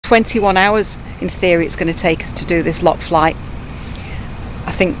21 hours in theory it's going to take us to do this lock flight.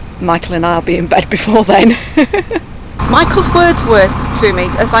 I think Michael and I will be in bed before then. Michael's words were to me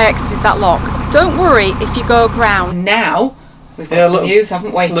as I exited that lock, don't worry if you go aground. Now we've got some news,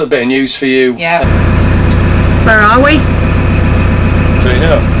 haven't we? A little bit of news for you. Yeah. Where are we? Do you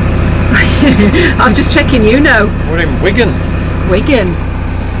know? I'm just checking you know. We're in Wigan. Wigan.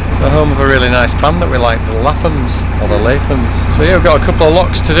 The home of a really nice band that we like, the Lathams, or the Lathams. So yeah, we've got a couple of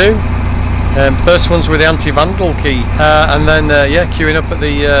locks to do. First one's with the anti-vandal key, and then yeah, queuing up at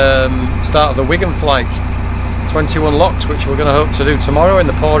the start of the Wigan flight. 21 locks, which we're going to hope to do tomorrow in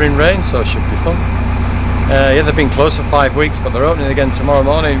the pouring rain, so it should be fun. Yeah, they've been closed for 5 weeks, but they're opening again tomorrow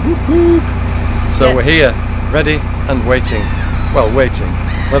morning. Whoop, whoop. So yeah, we're here, ready and waiting. Well, waiting.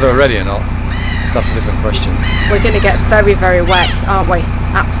 Whether we're ready or not, that's a different question. We're going to get very, very wet, aren't we?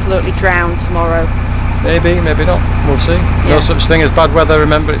 Absolutely drowned tomorrow. Maybe, maybe not. We'll see. Yeah. No such thing as bad weather,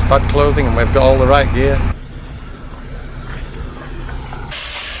 remember, it's bad clothing, and we've got all the right gear.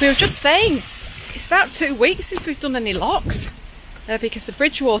 We were just saying, it's about 2 weeks since we've done any locks, because the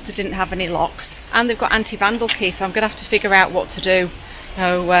Bridgewater didn't have any locks, and they've got anti-vandal key, so I'm going to have to figure out what to do.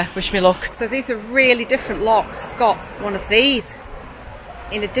 Oh, wish me luck. So these are really different locks. I've got one of these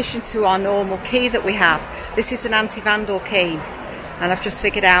in addition to our normal key that we have. This is an anti-vandal key, and I've just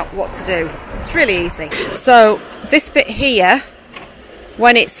figured out what to do. It's really easy. So this bit here,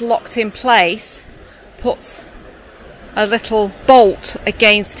 when it's locked in place, puts a little bolt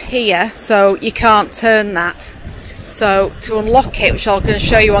against here, so you can't turn that. So to unlock it, which I'm going to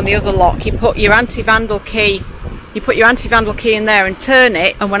show you on the other lock, you put your anti-vandal key in there and turn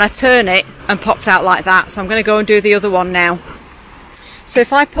it, and when I turn it, and pops out like that. So I'm going to go and do the other one now. So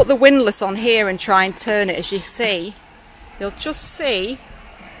if I put the windlass on here and try and turn it, as you see, you'll just see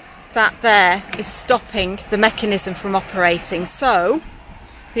that there is stopping the mechanism from operating. So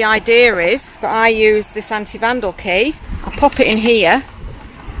the idea is that I use this anti-vandal key, I pop it in here,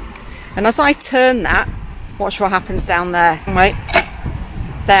 and as I turn that, watch what happens down there. Right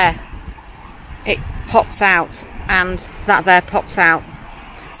there, it pops out, and that there pops out.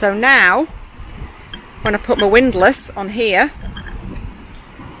 So now when I put my windlass on here,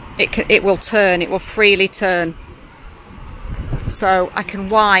 it will turn, it will freely turn. So I can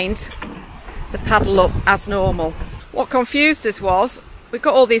wind the paddle up as normal. What confused us was, we've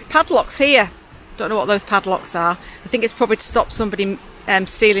got all these padlocks here. Don't know what those padlocks are. I think it's probably to stop somebody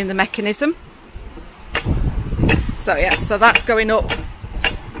stealing the mechanism. So yeah, so that's going up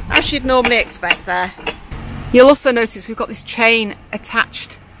as you'd normally expect there. You'll also notice we've got this chain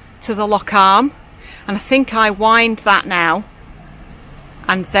attached to the lock arm, and I think I wind that now,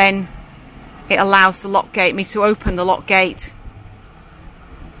 and then it allows the lock gate, me to open the lock gate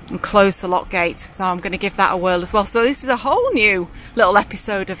and close the lock gate. So I'm going to give that a whirl as well. So this is a whole new little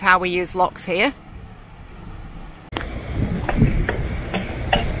episode of how we use locks here.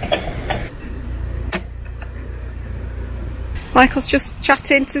 Michael's just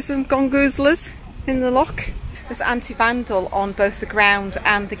chatting to some gongoozlers in the lock. There's anti-vandal on both the ground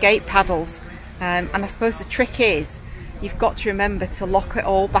and the gate paddles, and I suppose the trick is you've got to remember to lock it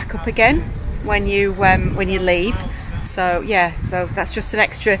all back up again when you leave. So yeah, so that's just an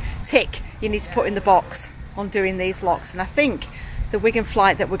extra tick you need to put in the box on doing these locks. And I think the Wigan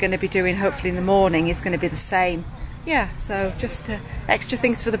flight that we're going to be doing hopefully in the morning is going to be the same. Yeah, so just extra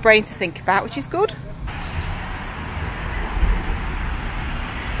things for the brain to think about, which is good.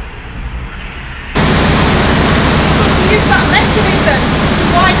 Use that mechanism to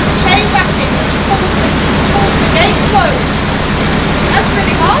wind the chain back in, which pulls the gate closed. That's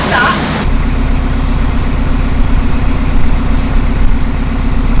really hard, that.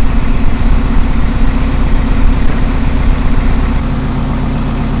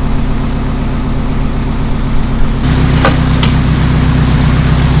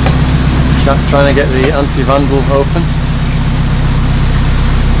 Trying to get the anti-vandal open.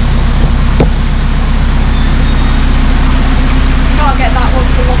 Get that one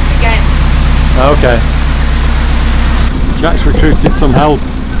to lock again. Okay. Jack's recruited some help.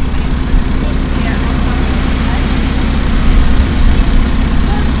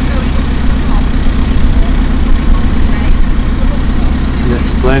 You're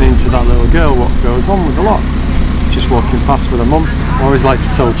explaining to that little girl what goes on with the lock. Just walking past with her mum. I always like to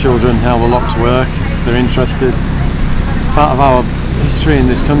tell children how the locks work if they're interested. It's part of our history in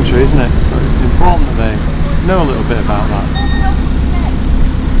this country, isn't it? So it's important that they know a little bit about that.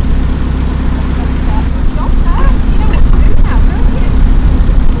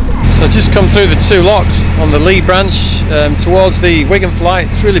 So just come through the two locks on the lee branch towards the Wigan flight.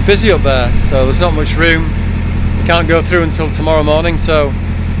 It's really busy up there, so there's not much room. We can't go through until tomorrow morning, so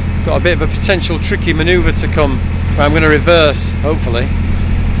got a bit of a potential tricky manoeuvre to come, where I'm going to reverse, hopefully,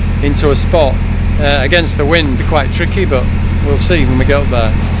 into a spot against the wind. Quite tricky, but we'll see when we get up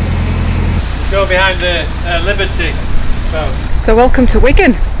there. Go behind the Liberty boat. So welcome to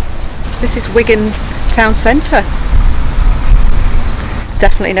Wigan. This is Wigan town centre.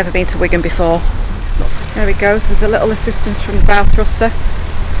 Definitely never been to Wigan before. There he goes with a little assistance from the bow thruster.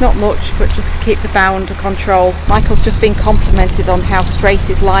 Not much, but just to keep the bow under control. Michael's just been complimented on how straight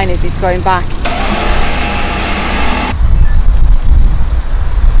his line is. He's going back.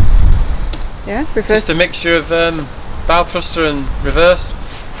 Yeah, reverse. Just a mixture of bow thruster and reverse,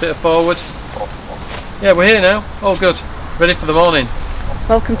 bit of forward. Yeah, we're here now. All good. Ready for the morning.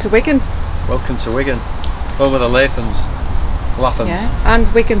 Welcome to Wigan. Welcome to Wigan. Home of the Lathams. Yeah,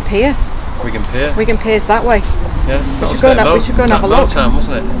 and Wigan Pier. Wigan Pier. Wigan Pier's that way. Yeah, we should go and have a look. Motown,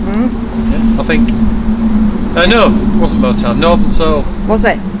 wasn't it? Mm. Yeah, I think. No, it wasn't Motown. Northern Soul. Was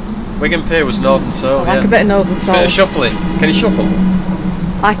it? Wigan Pier was Northern Soul. I like a bit of Northern Soul. Bit of shuffling. Can you shuffle?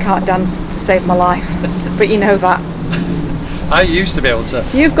 I can't dance to save my life, but you know that. I used to be able to.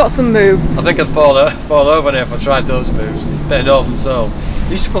 You've got some moves. I think I'd fall over now if I tried those moves. Bit of Northern Soul.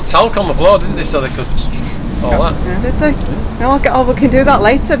 They used to put talc on the floor, didn't they, so they could all that. Yeah, did they? No, we can do that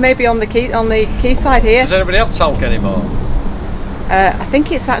later. Maybe on the quayside here. Does anybody have talc anymore? I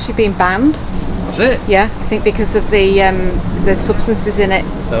think it's actually been banned. Is it? Yeah, I think because of the substances in it.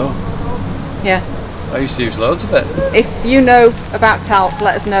 No. Yeah. I used to use loads of it. If you know about talc,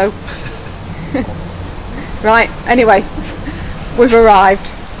 let us know. Right, anyway, we've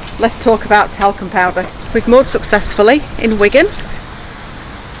arrived. Let's talk about talcum powder. We've moored successfully in Wigan,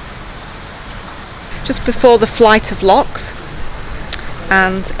 just before the flight of locks,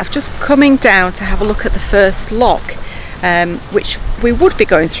 and I've just coming down to have a look at the first lock, which we would be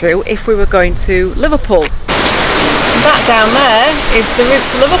going through if we were going to Liverpool. And that down there is the route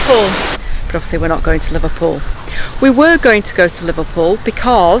to Liverpool. But obviously we're not going to Liverpool. We were going to go to Liverpool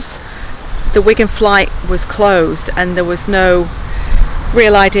because the Wigan flight was closed and there was no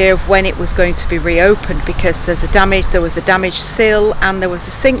real idea of when it was going to be reopened, because there was a damaged sill and there was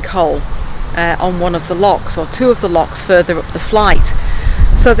a sinkhole on one of the locks, or two of the locks further up the flight.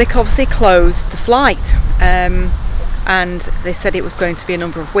 So they obviously closed the flight, and they said it was going to be a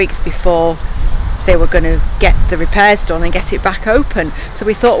number of weeks before they were going to get the repairs done and get it back open. So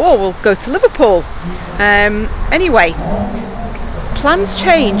we thought, well, we'll go to Liverpool. Anyway, plans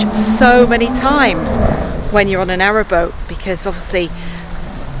change so many times when you're on a narrowboat, because obviously,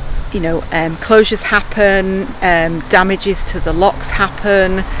 you know, closures happen, damages to the locks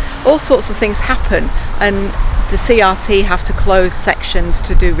happen, all sorts of things happen, and the CRT have to close sections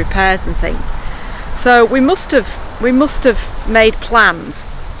to do repairs and things. So we must have made plans,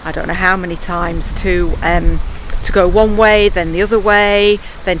 I don't know how many times, to go one way, then the other way,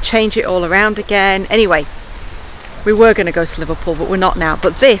 then change it all around again. Anyway, we were going to go to Liverpool, but we're not now.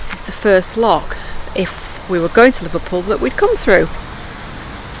 But this is the first lock, if we were going to Liverpool, that we'd come through.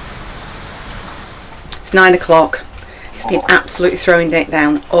 It's 9 o'clock. It's been absolutely throwing it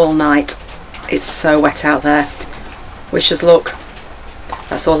down all night. It's so wet out there. Wish us luck.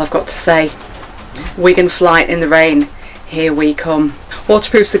 That's all I've got to say. Wigan flight in the rain. Here we come.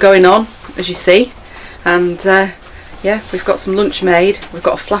 Waterproofs are going on, as you see, and yeah, we've got some lunch made. We've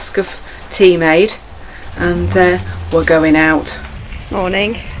got a flask of tea made, and we're going out.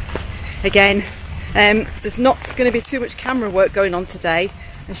 Morning again. There's not going to be too much camera work going on today,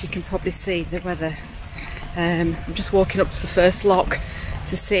 as you can probably see the weather. I'm just walking up to the first lock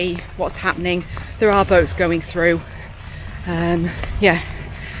to see what's happening. There are boats going through. Yeah,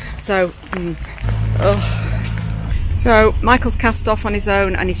 so so Michael's cast off on his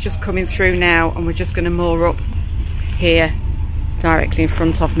own and he's just coming through now, and we're just going to moor up here directly in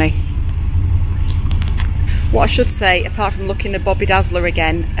front of me. What I should say, apart from looking at Bobby Dazzler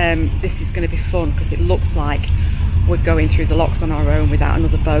again, this is going to be fun because it looks like we're going through the locks on our own without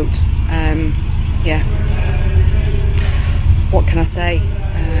another boat. Yeah, what can I say?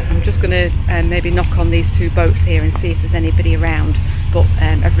 I'm just going to maybe knock on these two boats here and see if there's anybody around, but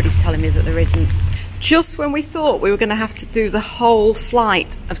everybody's telling me that there isn't. Just when we thought we were going to have to do the whole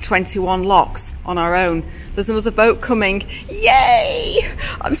flight of 21 locks on our own, there's another boat coming. Yay!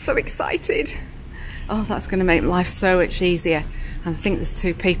 I'm so excited. Oh, that's going to make life so much easier. I think there's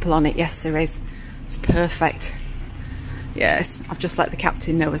two people on it. Yes, there is. It's perfect. Yes, I've just let the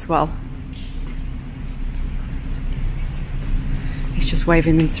captain know as well. He's just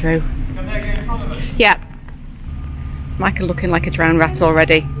waving them through. Yeah. Michael looking like a drowned rat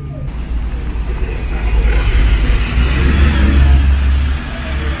already.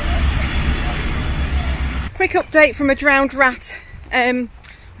 Quick update from a drowned rat.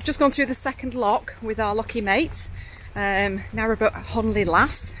 We've just gone through the second lock with our lucky mates, Narrowboat Honley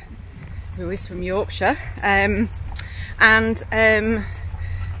Lass, who is from Yorkshire,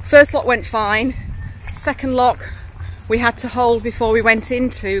 first lock went fine. Second lock we had to hold before we went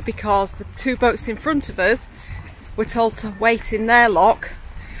into, because the two boats in front of us were told to wait in their lock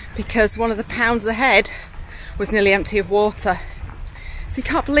because one of the pounds ahead was nearly empty of water. So you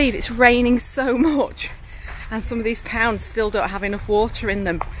can't believe it's raining so much and some of these pounds still don't have enough water in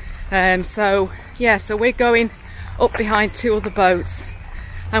them. So we're going up behind two other boats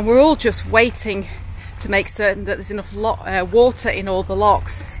and we're all just waiting to make certain that there's enough water in all the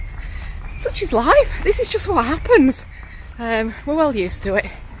locks. Such is life. This is just what happens. We're well used to it.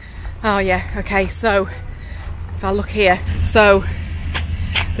 Oh yeah, okay, so if I look here, so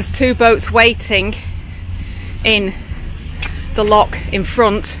there's two boats waiting in the lock in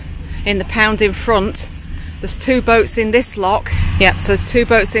front, in the pound in front. There's two boats in this lock. Yep, so there's two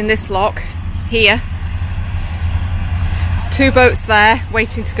boats in this lock here. There's two boats there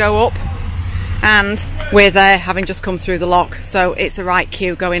waiting to go up, and we're there having just come through the lock, so it's a right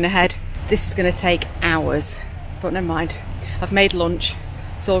queue going ahead. This is going to take hours, but never mind. I've made lunch,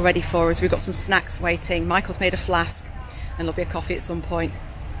 it's all ready for us. We've got some snacks waiting. Michael's made a flask and there'll be a coffee at some point.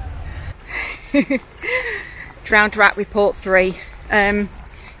 Drowned rat report 3.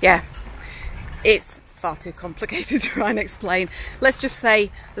 Yeah, it's far too complicated to try and explain. Let's just say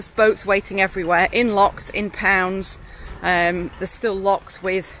there's boats waiting everywhere, in locks, in pounds. There's still locks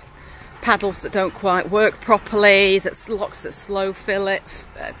with paddles that don't quite work properly, that's locks that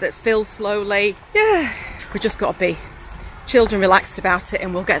that fill slowly. Yeah, we've just got to be chilled and relaxed about it,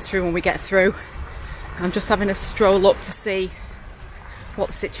 and we'll get through when we get through. I'm just having a stroll up to see what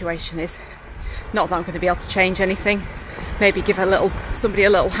the situation is. Not that I'm going to be able to change anything. Maybe give somebody a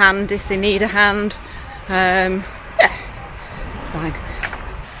little hand if they need a hand. Yeah, it's fine.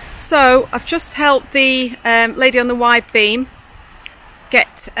 So I've just helped the lady on the wide beam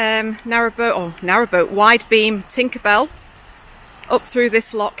get narrowboat wide beam Tinkerbell up through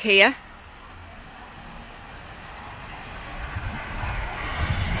this lock here.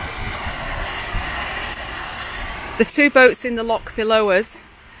 The two boats in the lock below us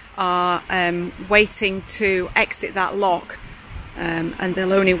are waiting to exit that lock, and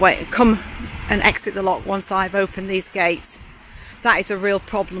they'll only come and exit the lock once I've opened these gates. That is a real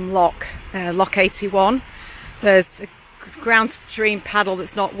problem lock, lock 81. There's a ground stream paddle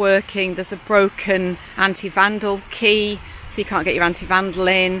that's not working, there's a broken anti-vandal key, so you can't get your anti-vandal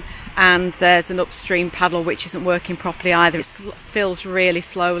in, and there's an upstream paddle which isn't working properly either. It fills really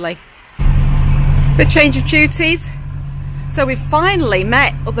slowly. Bit change of duties. So we've finally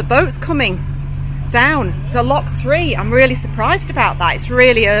met other boats coming down. So lock 3, I'm really surprised about that. It's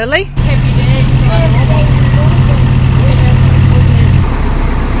really early.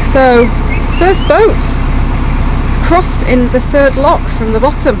 So first boats crossed in the third lock from the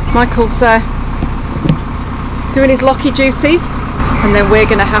bottom. Michael's doing his locky duties, and then we're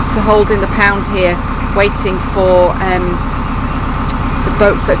going to have to hold in the pound here, waiting for the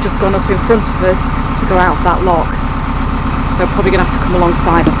boats that have just gone up in front of us to go out of that lock. So probably going to have to come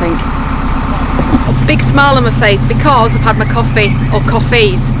alongside, I think. Big smile on my face because I've had my coffee, or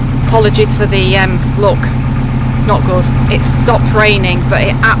coffees. Apologies for the look. It's not good. It stopped raining, but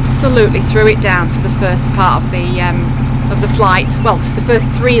it absolutely threw it down for the first part of the flight. Well, the first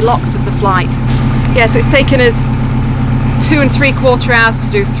 3 locks of the flight. Yeah, so it's taken us 2 3/4 hours to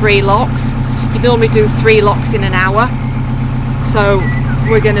do 3 locks. You normally do 3 locks in an hour. So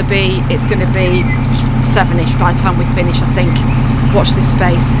it's going to be 7ish by the time we finish, I think. Watch this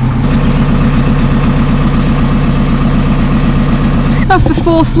space. That's the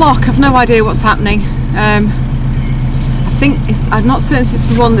 4th lock. I've no idea what's happening. I'm not certain if this is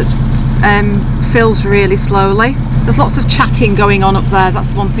the one that fills really slowly. There's lots of chatting going on up there,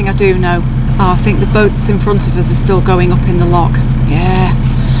 that's the one thing I do know. Oh, I think the boats in front of us are still going up in the lock. Yeah,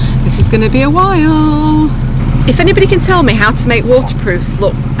 this is going to be a while. If anybody can tell me how to make waterproofs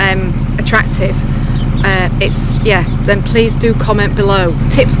look attractive, then please do comment below.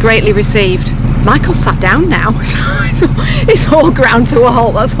 Tips greatly received. Michael's sat down now, so it's all ground to a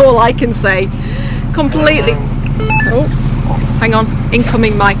halt, that's all I can say. Completely. Oh, hang on,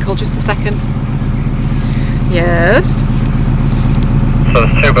 incoming Michael, just a second. Yes? So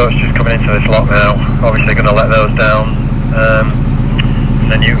there's 2 boats just coming into this lock now, obviously going to let those down,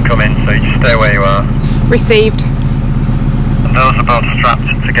 and then you can come in, so you just stay where you are. Received. And those are both strapped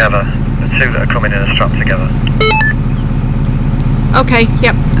together, the 2 that are coming in are strapped together. Okay,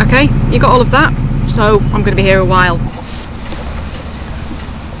 yep, okay, you got all of that, so I'm going to be here a while.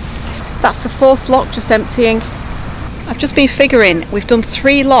 That's the 4th lock just emptying. I've just been figuring, we've done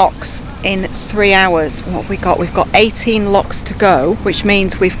 3 locks in 3 hours. What have we got? We've got 18 locks to go, which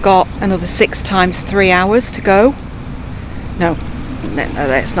means we've got another 6 times 3 hours to go. No,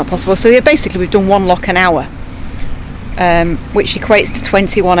 that's not possible. So yeah, basically we've done 1 lock an hour, which equates to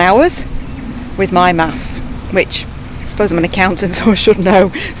 21 hours with my maths, which I suppose I'm an accountant, so I should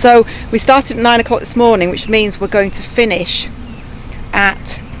know. So we started at 9 o'clock this morning, which means we're going to finish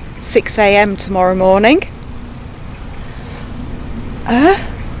at 6 AM tomorrow morning.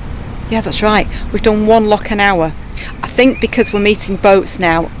 Yeah, that's right. We've done 1 lock an hour. I think because we're meeting boats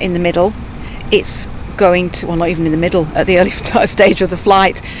now in the middle, it's going to, well, not even in the middle, at the early stage of the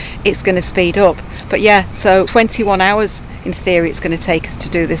flight, it's going to speed up. But yeah, so 21 hours in theory it's going to take us to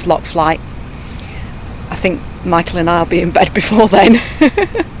do this lock flight. I think Michael and I'll be in bed before then.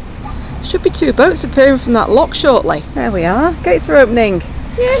 Should be 2 boats appearing from that lock shortly. There we are, gates are opening.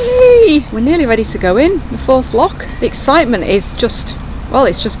 Yay! We're nearly ready to go in, the 4th lock. The excitement is just, well,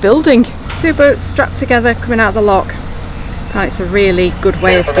 it's just building. 2 boats strapped together coming out of the lock. Apparently it's a really good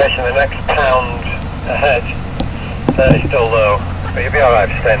way of doing it. The next pound ahead, it's still low, but you'll be alright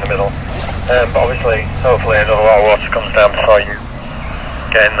if you stay in the middle. But obviously, hopefully another lot of water comes down before you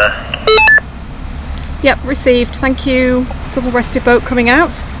get in there. Yep, received, thank you. Double breasted boat coming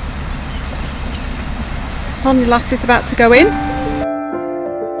out. Honey Lass is about to go in.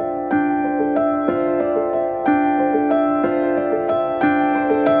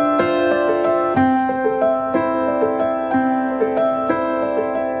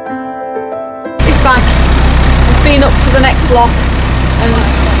 Back. It's been up to the next lock and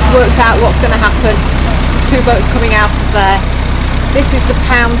worked out what's going to happen. There's 2 boats coming out of there. This is the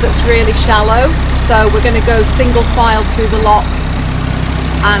pound that's really shallow, so we're going to go single file through the lock,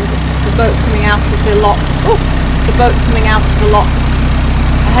 and the boats coming out of the lock, oops, the boats coming out of the lock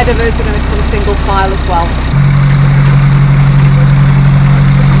ahead of us are going to come single file as well.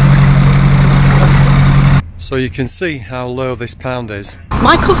 So you can see how low this pound is.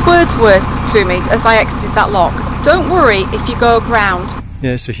 Michael's words were to me as I exited that lock, don't worry if you go aground.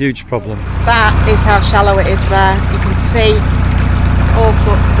 Yeah, it's a huge problem. That is how shallow it is there. You can see all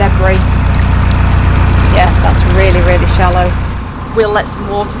sorts of debris. Yeah, that's really, really shallow. We'll let some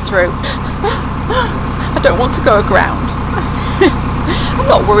water through. I don't want to go aground. I'm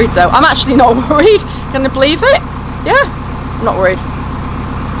not worried though. I'm actually not worried. Can you believe it? Yeah, I'm not worried.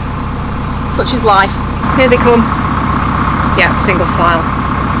 Such is life. Here they come. Yeah, single filed.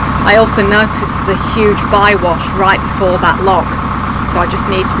 I also noticed there's a huge bywash right before that lock, so I just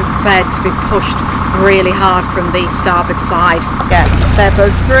need to be prepared to be pushed really hard from the starboard side. Yeah, they're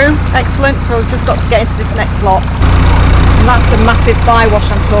both through. Excellent. So we've just got to get into this next lock. And that's the massive bywash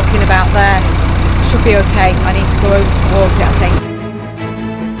I'm talking about there. Should be okay. I need to go over towards it, I think.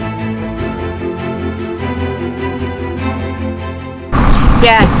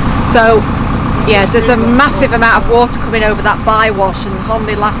 Yeah, so yeah, there's a massive amount of water coming over that bywash, and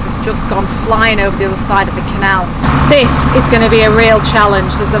Honey Lass has just gone flying over the other side of the canal. This is going to be a real challenge.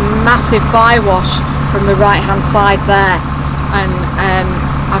 There's a massive bywash from the right hand side there, and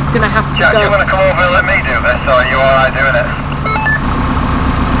I'm going to have to go. Do you want to come over and let me do this, or are you alright doing it?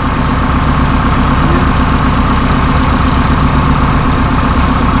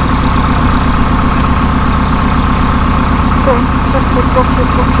 Go on, swap it.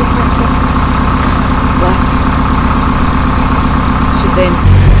 Bless. She's in.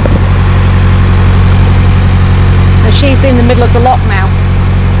 And she's in the middle of the lock now.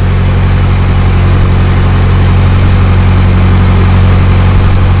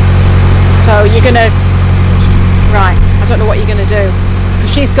 So you're gonna, right, I don't know what you're gonna do,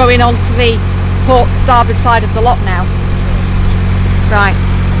 because she's going on to the port starboard side of the lock now. Right.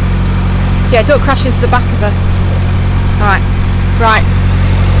 Yeah, don't crash into the back of her. Alright, right.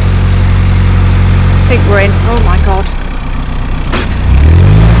 I think we're in. Oh my god.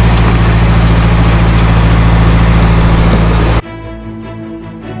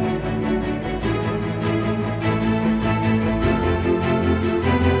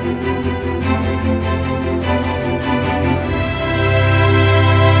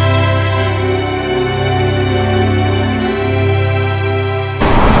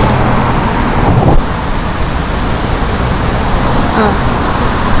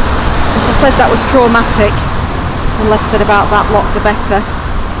 Said that was traumatic, and less said about that lock the better.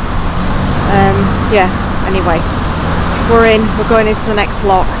 Yeah, anyway, we're in, we're going into the next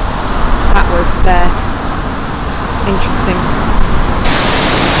lock. That was interesting.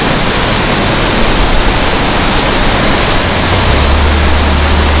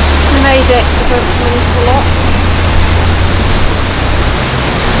 We made it, the boat coming into the lock.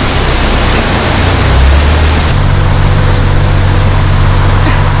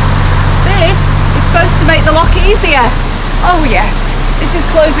 easier. Oh yes, this is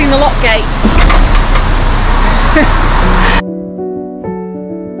closing the lock gate.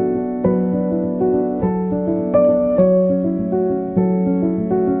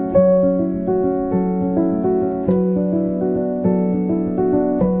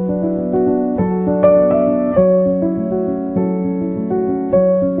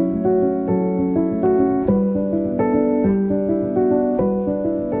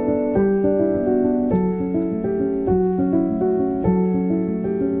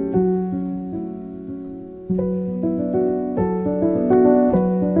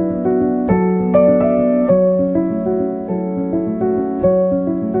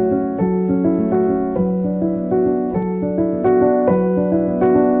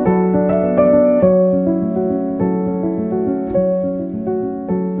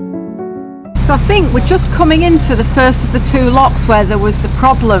 So I think we're just coming into the first of the two locks where there was the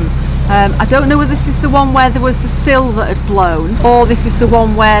problem. I don't know whether this is the one where there was a sill that had blown, or this is the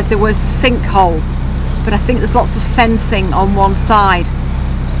one where there was a sinkhole, but I think there's lots of fencing on one side.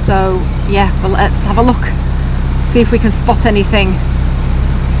 So yeah, well, let's have a look, see if we can spot anything.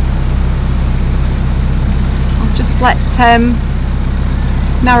 I'll just let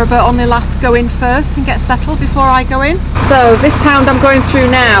Narrowboat on the last go in first and get settled before I go in. So this pound I'm going through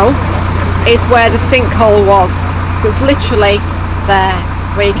now is where the sinkhole was. So it's literally there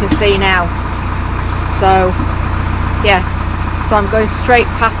where you can see now. So yeah, so I'm going straight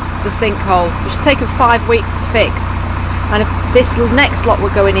past the sinkhole, which has taken 5 weeks to fix. And this next lot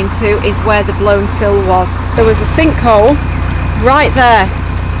we're going into is where the blown sill was. There was a sinkhole right there.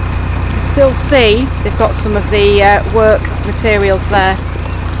 You can still see they've got some of the work materials there.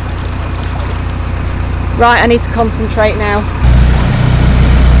 Right, I need to concentrate now.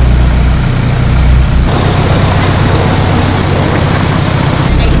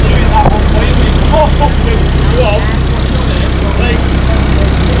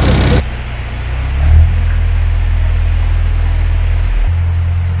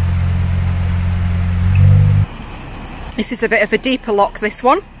 This is a bit of a deeper lock, this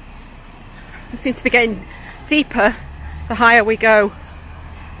one. It seems to be getting deeper the higher we go.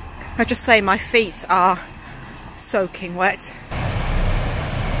 I just say my feet are soaking wet.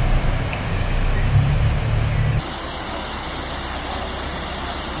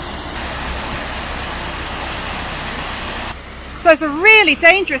 So it's a really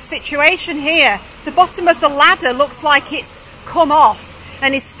dangerous situation here. The bottom of the ladder looks like it's come off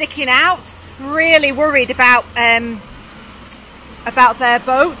and is sticking out. Really worried about their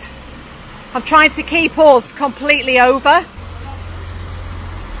boat. I'm trying to keep us completely over.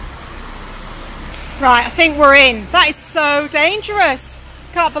 Right, I think we're in. That is so dangerous.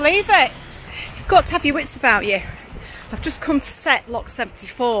 Can't believe it. You've got to have your wits about you. I've just come to set lock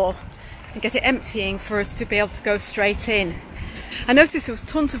 74 and get it emptying for us to be able to go straight in. I noticed there was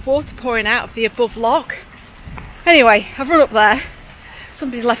tons of water pouring out of the above lock. Anyway, I've run up there.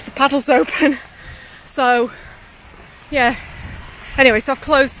 Somebody left the paddles open. So, yeah. Anyway, so I've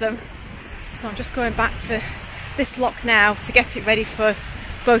closed them. So I'm just going back to this lock now to get it ready for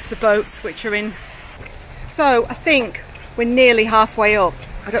both the boats, which are in. So I think we're nearly halfway up.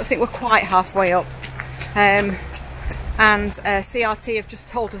 I don't think we're quite halfway up. And CRT have just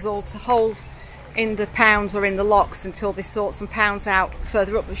told us all to hold in the pounds or in the locks until they sort some pounds out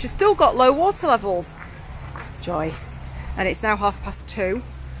further up, which has still got low water levels. Joy. And it's now 2:30.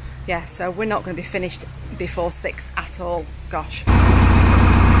 Yeah, so we're not going to be finished before 6 at all. Gosh.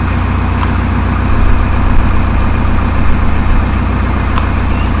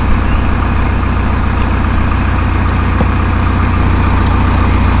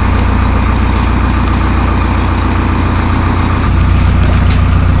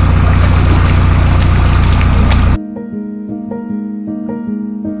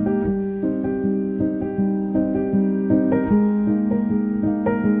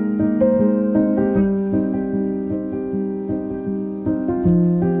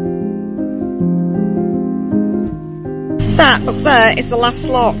 That up there is the last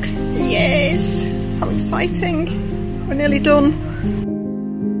lock. Yes! How exciting! We're nearly done.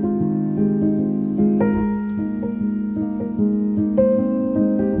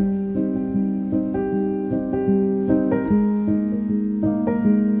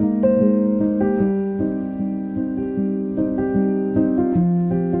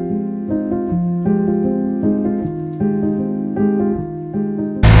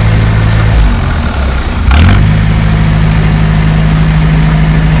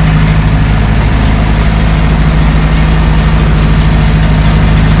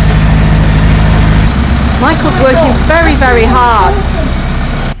 Michael's working very, very hard.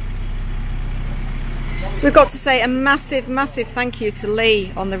 So we've got to say a massive, massive thank you to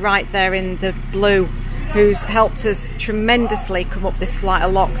Lee on the right there in the blue, who's helped us tremendously come up this flight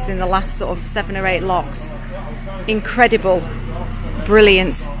of locks in the last sort of 7 or 8 locks. Incredible,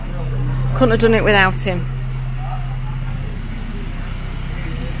 brilliant. Couldn't have done it without him.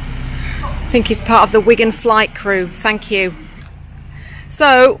 I think he's part of the Wigan flight crew. Thank you.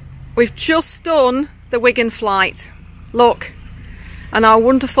 So we've just done the Wigan flight. Look, and our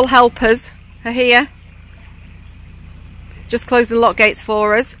wonderful helpers are here. Just closing the lock gates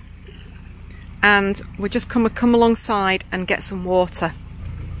for us, and we're just come alongside and get some water,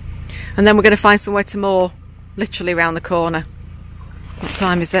 and then we're going to find somewhere to moor, literally round the corner. What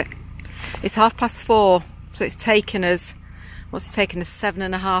time is it? It's 4:30, so it's taken us, what's it taken us,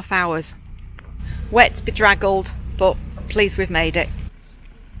 7.5 hours. Wet, bedraggled, but pleased we've made it.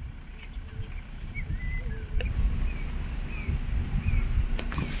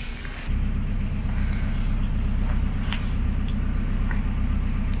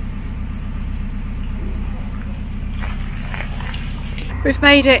 We've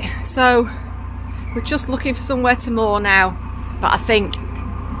made it, so we're just looking for somewhere to moor now. But I think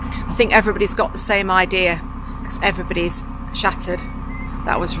everybody's got the same idea, because everybody's shattered.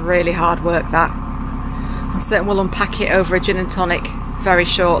 That was really hard work, that. I'm certain we'll unpack it over a gin and tonic very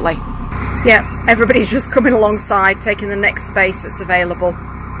shortly. Yeah, everybody's just coming alongside, taking the next space that's available.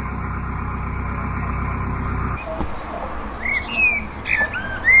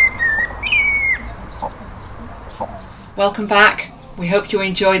 Welcome back. We hope you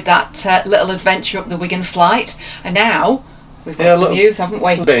enjoyed that little adventure up the Wigan flight, and now we've got some news, haven't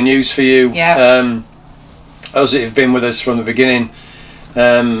we? A bit of news for you. Yeah. Those that have been with us from the beginning,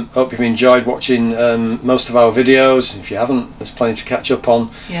 hope you've enjoyed watching most of our videos. If you haven't, there's plenty to catch up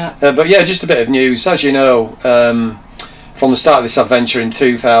on. Yeah. But yeah, just a bit of news. As you know, from the start of this adventure in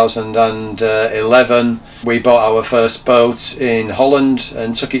 2011, we bought our first boat in Holland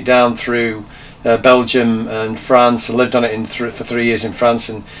and took it down through Belgium and France, and lived on it for 3 years in France,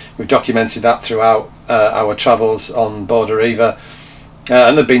 and we've documented that throughout our travels on Border Reiver,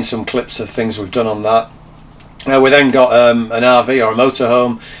 and there have been some clips of things we've done on that. We then got an RV or a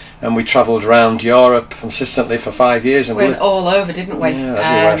motorhome, and we travelled around Europe consistently for 5 years. And we went all over, didn't we? Yeah,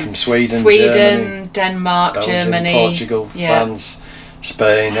 everywhere from Sweden, Germany, Denmark, Belgium, Germany, Portugal, France,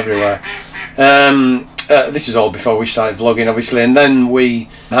 Spain, everywhere. This is all before we started vlogging, obviously, and then we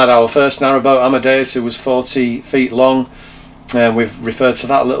had our first narrowboat, Amadeus, who was 40 feet long, and we've referred to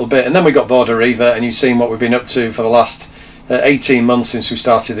that a little bit, and then we got Border Reiver, and you've seen what we've been up to for the last 18 months since we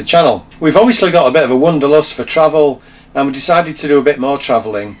started the channel. We've obviously got a bit of a wanderlust for travel, and we decided to do a bit more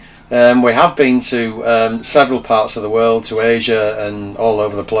travelling. We have been to several parts of the world, to Asia and all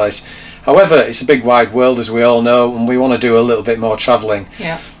over the place. However, it's a big wide world, as we all know, and we want to do a little bit more travelling.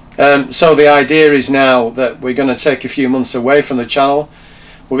 Yeah. So the idea is now that we're going to take a few months away from the channel.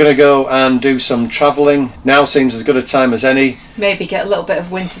 We're going to go and do some travelling. Now seems as good a time as any. Maybe get a little bit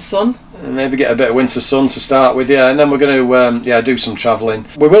of winter sun. Maybe get a bit of winter sun to start with, yeah, and then we're going to do some travelling.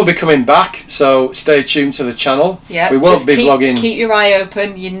 We will be coming back, so stay tuned to the channel. Yeah, we won't be vlogging. Keep your eye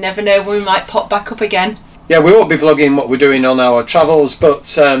open. You never know when we might pop back up again. Yeah, we won't be vlogging what we're doing on our travels,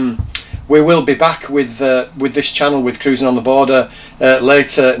 but we will be back with this channel, with Cruising on the Border,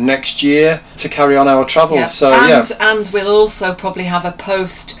 later next year to carry on our travels. Yeah. So and we'll also probably have a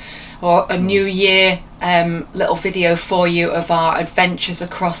post or a New Year little video for you of our adventures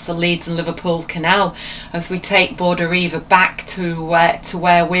across the Leeds and Liverpool Canal as we take Border Reiver back to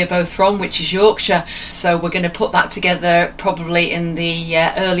where we're both from, which is Yorkshire. So we're going to put that together probably in the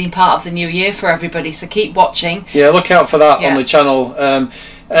early part of the new year for everybody, so keep watching. Yeah, look out for that on the channel.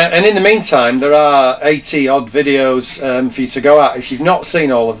 And in the meantime, there are 80 odd videos for you to go at. If you've not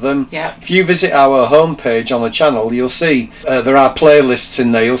seen all of them, if you visit our homepage on the channel, you'll see there are playlists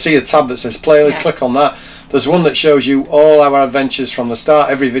in there. You'll see a tab that says playlist. Click on that. There's one that shows you all our adventures from the start,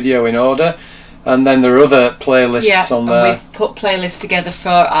 every video in order, and then there are other playlists on there. And we've put playlists together for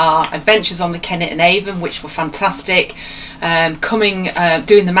our adventures on the Kennet and Avon, which were fantastic. Doing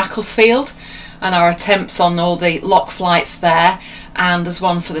the Macclesfield and our attempts on all the lock flights there, and there's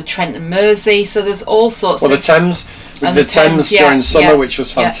one for the Trent and Mersey. So there's all sorts. Well, the Thames, with the Thames during summer, which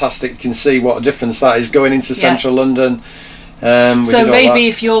was fantastic. You can see what a difference that is going into central London. So maybe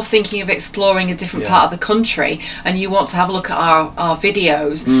if you're thinking of exploring a different part of the country and you want to have a look at our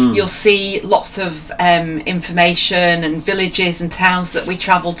videos, you'll see lots of information and villages and towns that we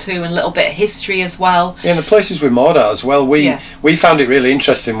travel to, and a little bit of history as well. Yeah, and the places we moored at as well. We found it really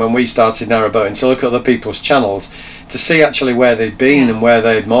interesting when we started narrowboating to look at other people's channels to see actually where they'd been and where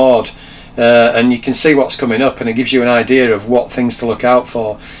they'd moored. and you can see what's coming up, and it gives you an idea of what things to look out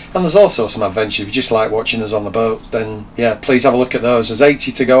for. And there's also some adventures. If you just like watching us on the boat, then yeah, please have a look at those. There's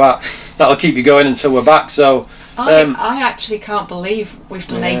 80 to go at. That'll keep you going until we're back. So I actually can't believe we've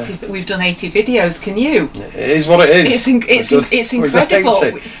done 80 videos. Can you? It is what it is. It's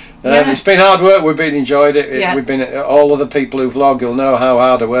incredible. It's been hard work. We've been enjoyed it. We've been, all other people who vlog will know how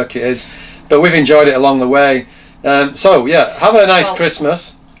hard a work it is, but we've enjoyed it along the way. So yeah, have a nice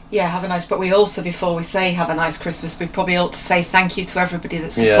Christmas. Yeah, have a nice, but we also, before we say have a nice Christmas, we probably ought to say thank you to everybody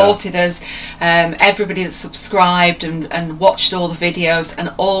that supported us, everybody that subscribed and watched all the videos,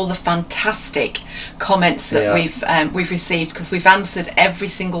 and all the fantastic comments that we've received, because we've answered every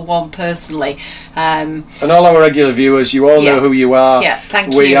single one personally. And all our regular viewers, you all know who you are. Yeah,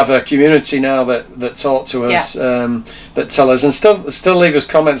 thank you. We have a community now that talk to us, that tell us, and still leave us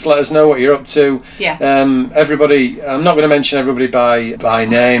comments, let us know what you're up to. Everybody, I'm not going to mention everybody by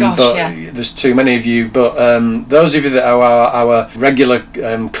name, but there's too many of you, but those of you that are our regular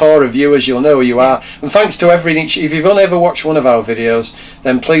core of viewers, you'll know who you are. And thanks to if you've only ever watched one of our videos,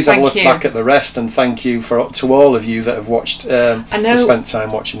 then please have a look back at the rest, and thank you to all of you that have watched and spent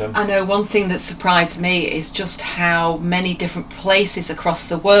time watching them. I know one thing that surprised me is just how many different places across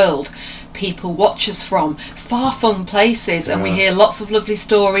the world people watch us from, far-flung places, and we hear lots of lovely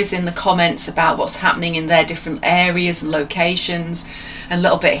stories in the comments about what's happening in their different areas and locations, and a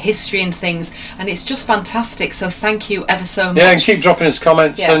little bit of history and things, and it's just fantastic. So thank you ever so much. Yeah, and keep dropping us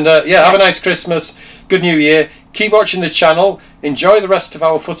comments, and have a nice Christmas, good New Year. Keep watching the channel, enjoy the rest of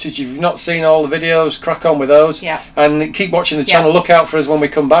our footage. If you've not seen all the videos, crack on with those, and keep watching the channel. Look out for us when we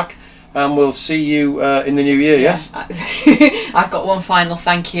come back, and we'll see you in the new year. Yes. I've got one final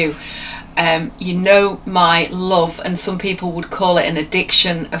thank you. You know my love, and some people would call it an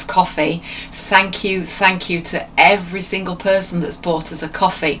addiction, of coffee. Thank you to every single person that's bought us a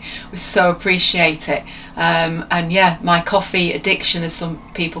coffee. We so appreciate it. And yeah, my coffee addiction, as some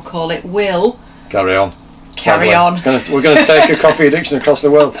people call it, will carry on. Carry on. We're going to take a coffee addiction across the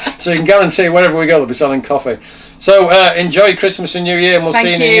world, so you can guarantee wherever we go they'll be selling coffee. So enjoy Christmas and New Year, and we'll see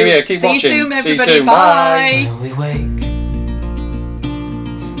you in the New Year. Keep watching. See you soon, everybody. See you soon. Bye. When we wake,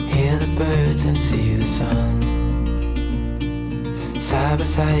 hear the birds and see the sun. Side by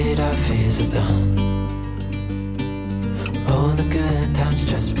side our fears are done. All the good times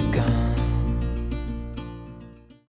just begun.